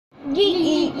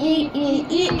Yeet, yeet, yeet,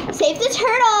 yeet. Save the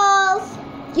turtles.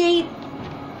 Yeet.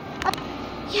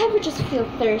 You ever just feel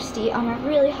thirsty on a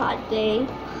really hot day?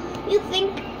 You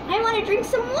think, I want to drink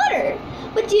some water.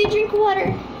 But do you drink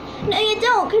water? No, you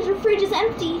don't, because your fridge is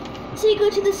empty. So you go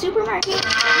to the supermarket and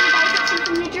buy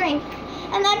something to drink.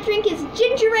 And that drink is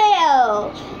ginger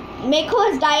ale. May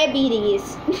cause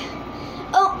diabetes.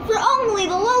 Oh, for only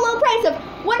the low price of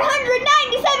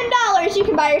 $197, you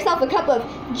can buy yourself a cup of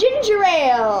ginger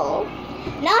ale.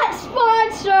 Not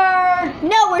sponsored.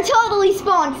 No, we're totally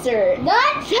sponsored.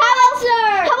 Not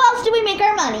sponsored. How else do we make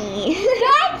our money?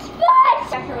 Not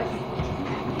sponsored.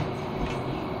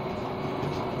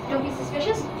 Don't be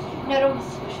suspicious. No, don't be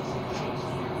suspicious.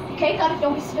 Okay, got it.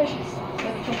 Don't be suspicious. No,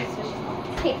 don't be suspicious.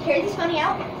 Okay, carry this money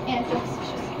out and don't be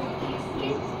suspicious.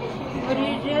 What are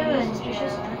you doing?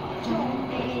 Suspicious. Don't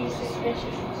be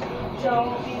suspicious.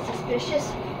 Don't be suspicious.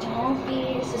 Don't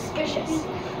be suspicious.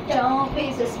 Don't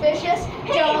be suspicious.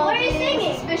 Hey, what are you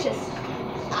singing? Suspicious.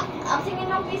 I'm singing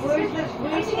Don't Be Suspicious.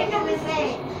 Where's the Don't Be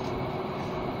thing?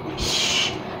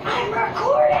 Shh! I'm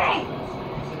recording!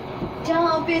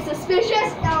 Don't be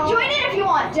suspicious. No. Join in if you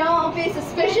want. Don't be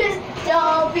suspicious.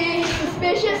 Don't be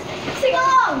suspicious. Sing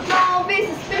along. Don't be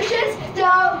suspicious.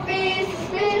 Don't be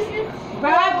suspicious.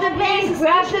 Grab the thing,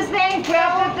 grab the thing,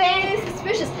 grab the thing. Don't be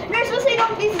suspicious. Nurse will say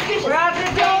don't be suspicious. Grab the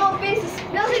thing. Don't be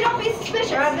no, say don't be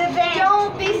suspicious. Grab the thing.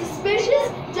 Don't be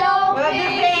suspicious. Don't Grab be the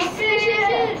thing.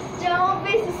 suspicious. Don't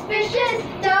be suspicious.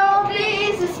 Don't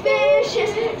be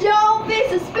suspicious. Don't be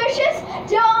suspicious.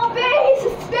 Don't be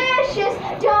suspicious.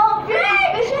 Don't be suspicious. Don't be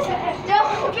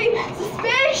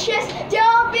suspicious.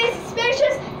 Don't be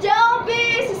suspicious. Don't be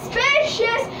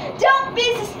suspicious. Don't be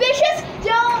suspicious.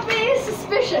 Don't be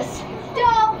suspicious.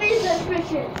 Don't be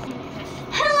suspicious.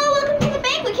 Hello, welcome to the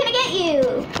bank. What can I get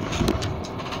you?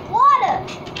 Water.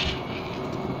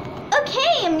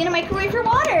 Okay, I'm gonna microwave your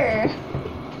water.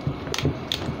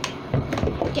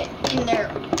 Get in there.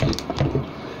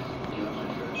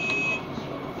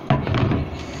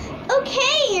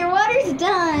 Okay, your water's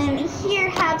done. Here,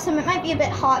 have some. It might be a bit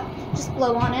hot. Just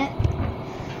blow on it.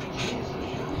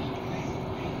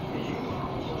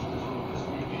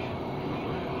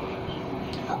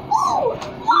 Ooh,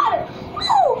 water!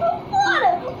 Ooh,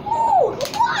 water! Ooh,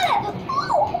 water!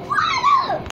 Ooh,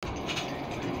 water!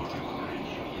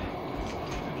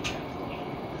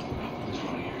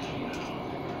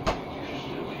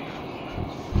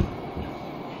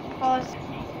 Pause.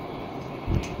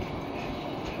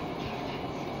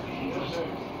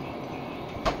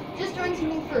 Just doing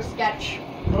something for a sketch.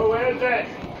 Oh, where is it?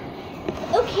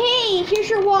 Okay, here's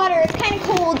your water. It's kind of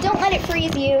cold. Don't let it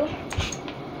freeze you.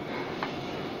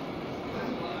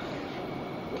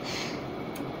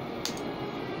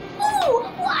 Ooh,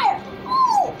 water!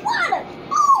 Ooh, water!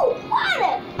 Ooh,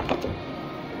 water!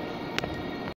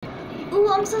 Ooh,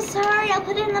 I'm so sorry. I'll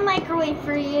put it in the microwave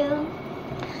for you.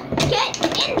 Get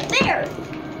in there!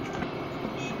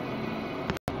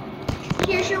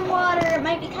 Here's your water. It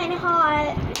might be kind of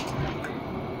hot.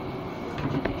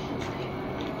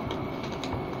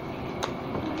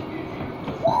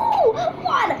 Ooh,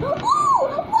 water! Ooh,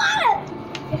 water!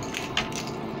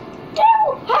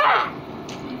 Too hot!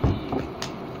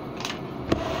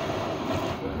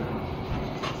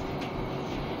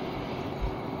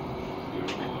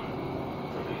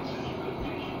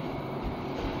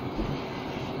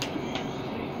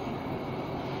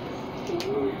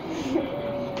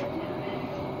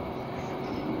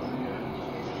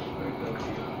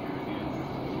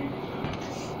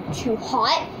 Too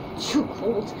hot, too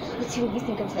cold. Let's see what you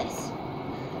think of this.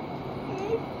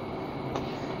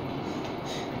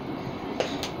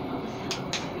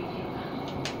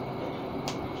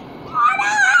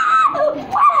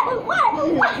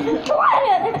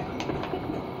 Water!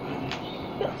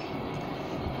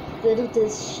 Little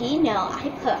does she know, I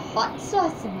put hot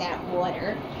sauce in that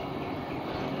water.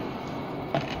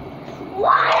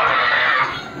 Water!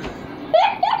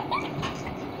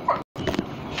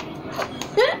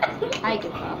 I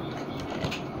give up.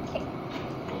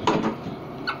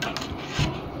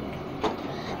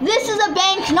 This is a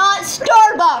bank, not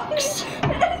Starbucks.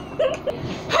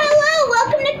 Hello,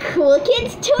 welcome to Cool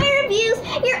Kids Toy Reviews.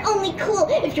 You're only cool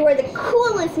if you wear the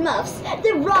coolest muffs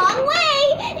the wrong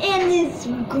way and this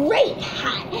great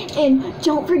hat. And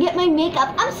don't forget my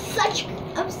makeup. I'm such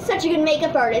a good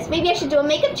makeup artist. Maybe I should do a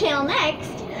makeup channel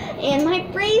next. And my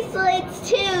bracelets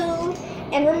too.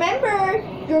 And remember,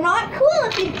 you're not cool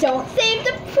if you don't save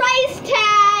the price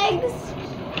tags.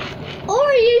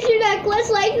 Or use your necklace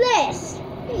like this.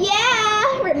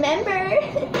 Yeah, remember?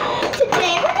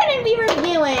 Today we're going to be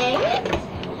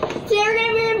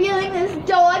reviewing this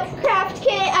dog craft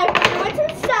kit. I wonder what's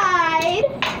inside.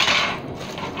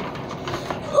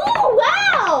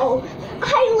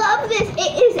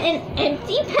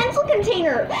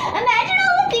 container. Imagine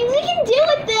all the things we can do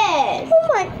with this.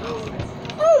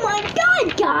 Oh my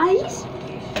God, guys.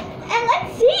 And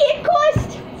let's see, it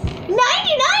cost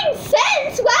 99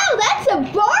 cents. Wow, that's a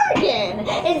bargain.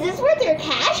 Is this worth your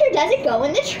cash or does it go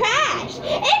in the trash?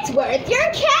 It's worth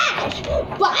your cash.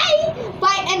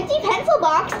 Buy an empty pencil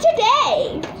box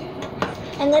today.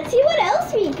 And let's see what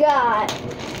else we got.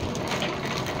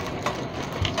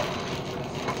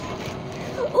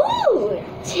 Ooh,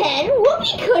 10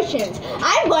 whoopee cushions.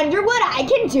 I wonder what I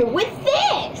can do with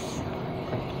this.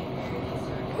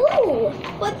 Ooh,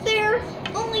 but they're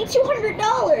only $200.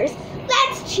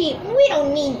 That's cheap. We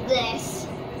don't need this.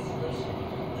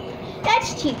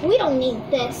 That's cheap. We don't need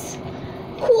this.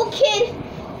 Cool kid,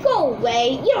 go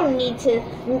away. You don't need to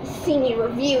see me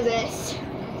review this.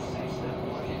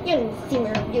 You don't need to see me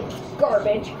review this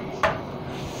garbage.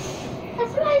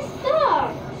 That's my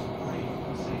stuff.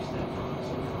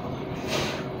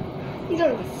 You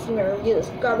don't need to see me review this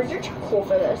garbage. You're too cool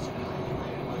for this.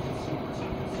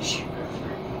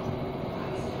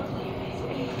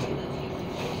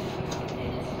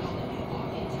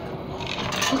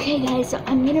 Okay, guys, so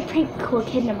I'm gonna prank cool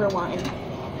kid number 1. Okay,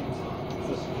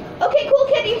 cool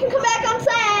kid, you can come back on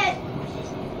set.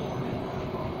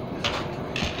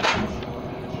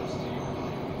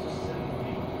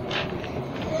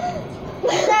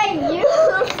 Thank you.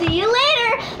 We'll see you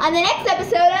later on the next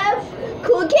episode of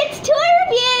Cool Kids Toy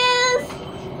Reviews.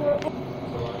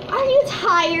 Are you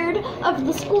tired of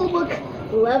the school book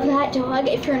Love That Dog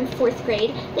if you're in 4th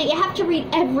grade that you have to read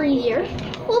every year?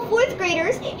 Well, 4th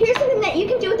graders, here's something that you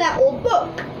can do with that old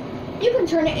book. You can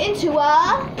turn it into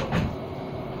a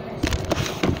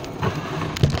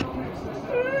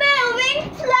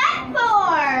moving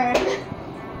platform.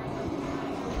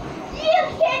 You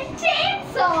can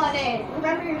dance on it.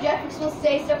 Remember, Jeff, you're supposed to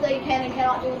say stuff that you can and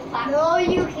cannot do with platform. No,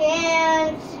 you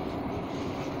can't.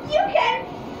 You can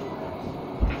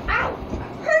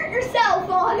hurt yourself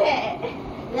on it.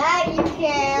 That you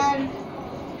can.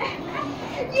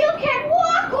 You can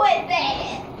walk with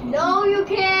it. No, you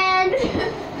can't.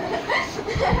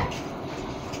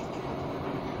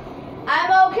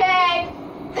 I'm okay.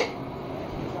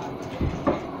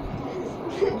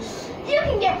 You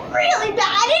can get really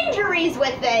bad injuries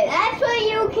with it. That's what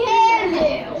you can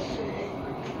do.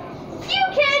 You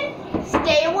can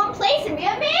stay in one place and be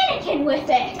a mannequin with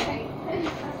it.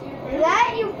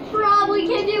 That you probably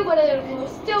can do, but it will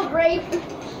still break.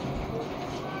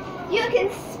 You can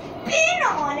spin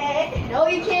on it. No,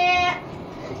 you can't.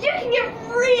 You can get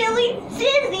really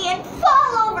dizzy and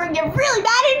fall over and get really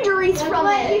bad injuries That's from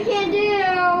what it. you can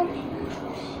do.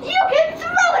 You can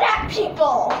throw it at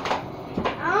people.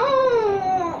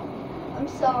 Oh, I'm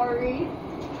sorry.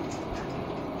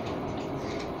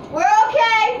 We're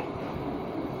okay.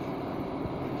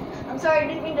 I'm sorry, I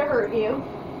didn't mean to hurt you.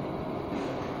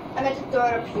 I meant to throw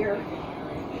it up here.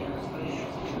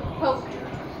 Poke.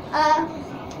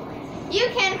 You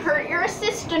can hurt your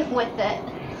assistant with it.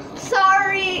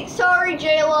 Sorry,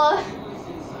 Jayla.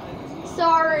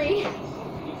 Sorry.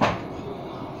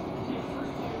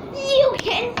 You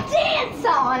can dance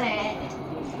on it.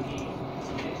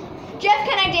 Jeff,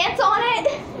 can I dance on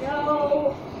it?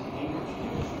 No.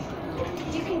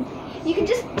 You can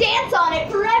just dance on it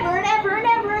forever and ever and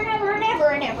ever and ever and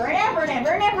ever and ever and ever and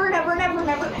ever and ever and ever and ever and ever and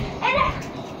ever.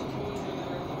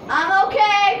 I'm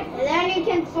okay. And then you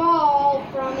can fall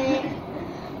from it.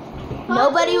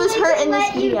 Nobody was hurt in this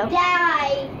video. You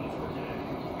die.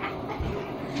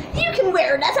 You can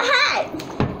wear it as a hat.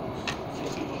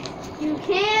 You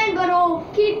can, but it'll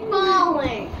keep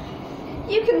falling.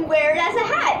 You can wear it as a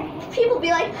hat. People be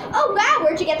like, oh wow,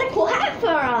 where'd you get the cool hat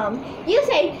from? You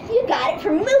say, you got it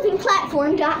from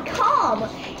movingplatform.com.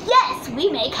 Yes, we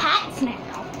make hats now.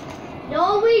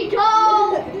 No, we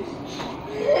don't.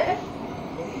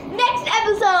 Next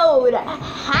episode,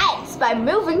 hats by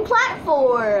Moving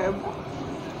Platform.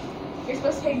 You're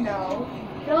supposed to say no.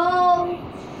 No.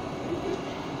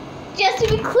 Just to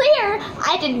be clear,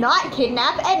 I did not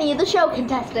kidnap any of the show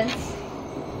contestants.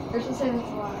 You're supposed to say that's a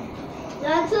lie.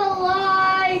 That's a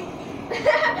lie.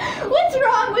 What's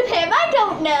wrong with him? I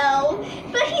don't know.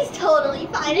 But he's totally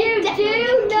fine. You I definitely do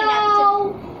didn't kidnap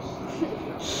know.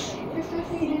 You're supposed to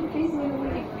say you didn't feed me in a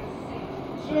week.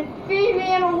 You didn't feed me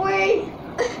in a week.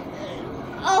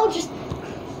 Oh, just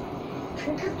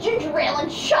drink your ginger ale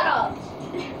and shut up.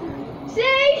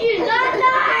 See, she's not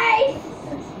nice.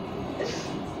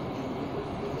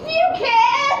 You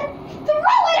can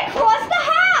throw it across the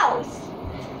house.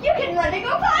 You can run and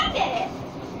go find it.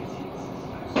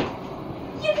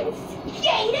 You can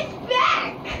skate it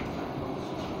back.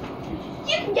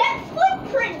 You can get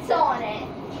footprints on it.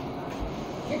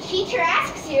 Your teacher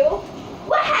asks you,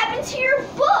 What happened to your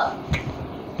book?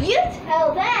 You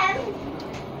tell them.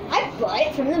 I bought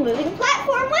it from the moving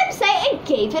platform website and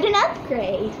gave it an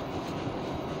upgrade.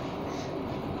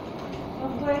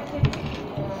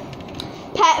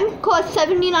 Patent cost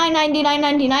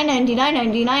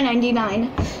 $79.99.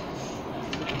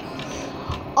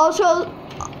 Also,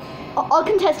 all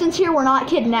contestants here were not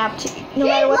kidnapped. No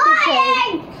matter what they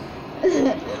say.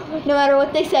 No matter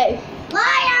what they say.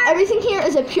 Liar! Everything here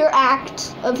is a pure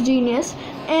act of genius,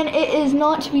 and it is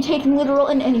not to be taken literal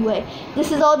in any way.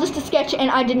 This is all just a sketch,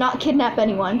 and I did not kidnap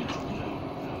anyone.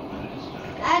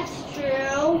 That's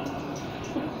true.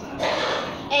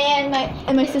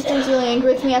 And my sister's really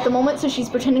angry with me at the moment, so she's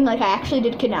pretending like I actually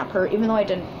did kidnap her, even though I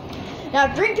didn't. Now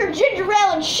drink your ginger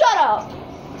ale and shut up!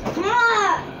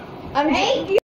 Ah, I'm hey,